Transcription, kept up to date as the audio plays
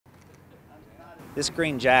This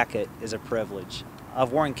green jacket is a privilege.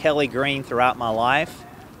 I've worn Kelly green throughout my life,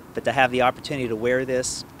 but to have the opportunity to wear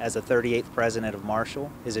this as the 38th president of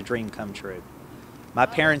Marshall is a dream come true. My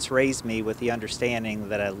parents raised me with the understanding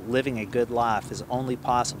that living a good life is only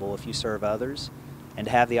possible if you serve others, and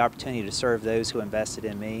to have the opportunity to serve those who invested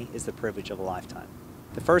in me is the privilege of a lifetime.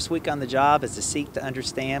 The first week on the job is to seek to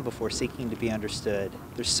understand before seeking to be understood.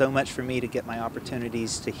 There's so much for me to get my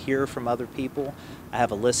opportunities to hear from other people. I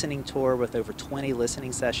have a listening tour with over 20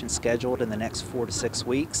 listening sessions scheduled in the next 4 to 6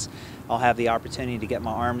 weeks. I'll have the opportunity to get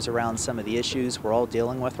my arms around some of the issues we're all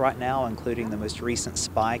dealing with right now, including the most recent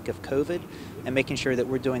spike of COVID, and making sure that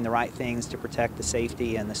we're doing the right things to protect the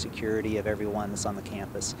safety and the security of everyone that's on the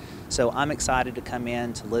campus. So I'm excited to come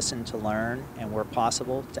in to listen, to learn, and where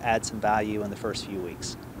possible, to add some value in the first few weeks.